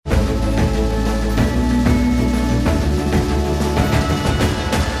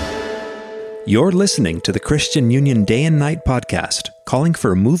You're listening to the Christian Union Day and Night podcast, calling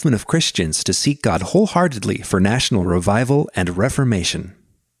for a movement of Christians to seek God wholeheartedly for national revival and reformation.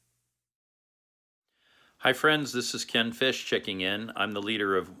 Hi friends, this is Ken Fish checking in. I'm the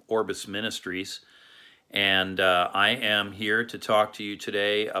leader of Orbis Ministries, and I am here to talk to you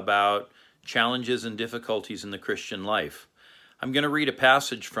today about challenges and difficulties in the Christian life. I'm going to read a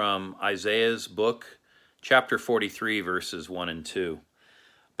passage from Isaiah's book, chapter 43, verses 1 and 2.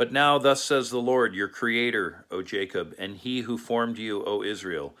 But now thus says the Lord, your Creator, O Jacob, and He who formed you, O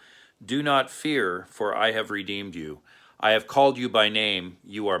Israel, do not fear, for I have redeemed you. I have called you by name,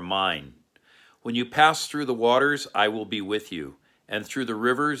 you are mine. When you pass through the waters, I will be with you, and through the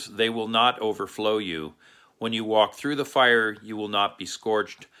rivers, they will not overflow you. When you walk through the fire, you will not be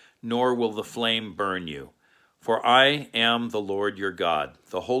scorched, nor will the flame burn you. For I am the Lord your God,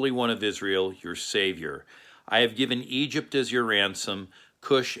 the Holy One of Israel, your Savior. I have given Egypt as your ransom,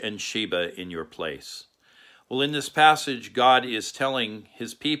 Cush and Sheba in your place. Well, in this passage, God is telling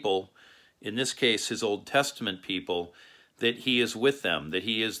his people, in this case his Old Testament people, that he is with them, that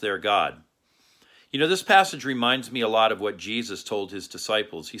he is their God. You know, this passage reminds me a lot of what Jesus told his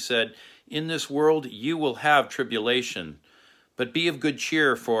disciples. He said, in this world you will have tribulation, but be of good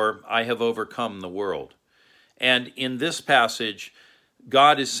cheer, for I have overcome the world. And in this passage,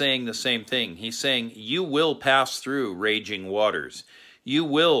 God is saying the same thing. He's saying, you will pass through raging waters. You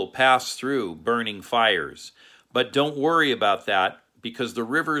will pass through burning fires. But don't worry about that, because the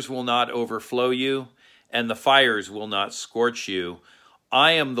rivers will not overflow you, and the fires will not scorch you.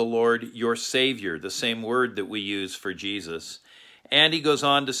 I am the Lord, your Savior, the same word that we use for Jesus. And he goes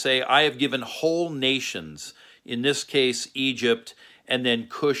on to say, I have given whole nations, in this case Egypt, and then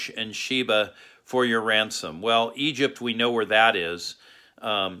Cush and Sheba for your ransom. Well, Egypt, we know where that is.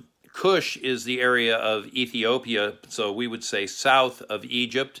 Cush is the area of Ethiopia, so we would say south of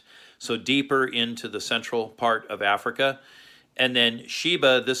Egypt, so deeper into the central part of Africa. And then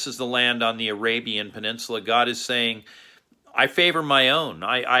Sheba, this is the land on the Arabian Peninsula. God is saying, I favor my own.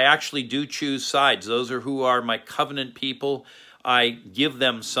 I actually do choose sides. Those are who are my covenant people. I give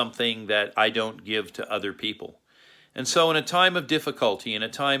them something that I don't give to other people. And so in a time of difficulty, in a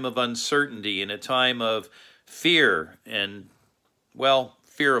time of uncertainty, in a time of fear and, well,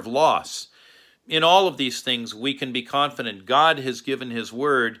 fear of loss, in all of these things we can be confident God has given his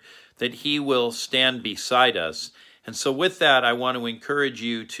word that he will stand beside us. And so with that, I want to encourage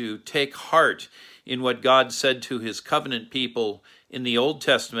you to take heart in what God said to his covenant people in the Old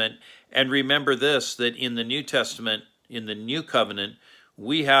Testament, and remember this, that in the New Testament, in the New Covenant,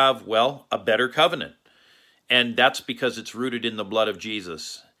 we have, well, a better covenant. And that's because it's rooted in the blood of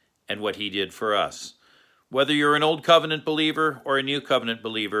Jesus and what he did for us. Whether you're an Old Covenant believer or a New Covenant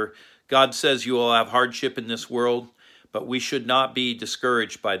believer, God says you will have hardship in this world, but we should not be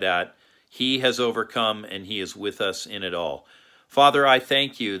discouraged by that. He has overcome, and he is with us in it all. Father, I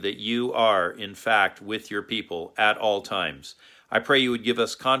thank you that you are, in fact, with your people at all times. I pray you would give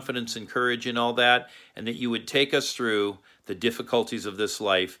us confidence and courage in all that, and that you would take us through the difficulties of this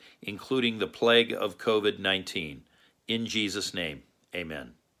life, including the plague of COVID-19. In Jesus' name,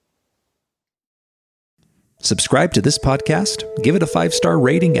 amen. Subscribe to this podcast, give it a 5-star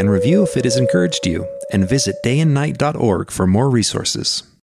rating and review if it has encouraged you, and visit dayandnight.org for more resources.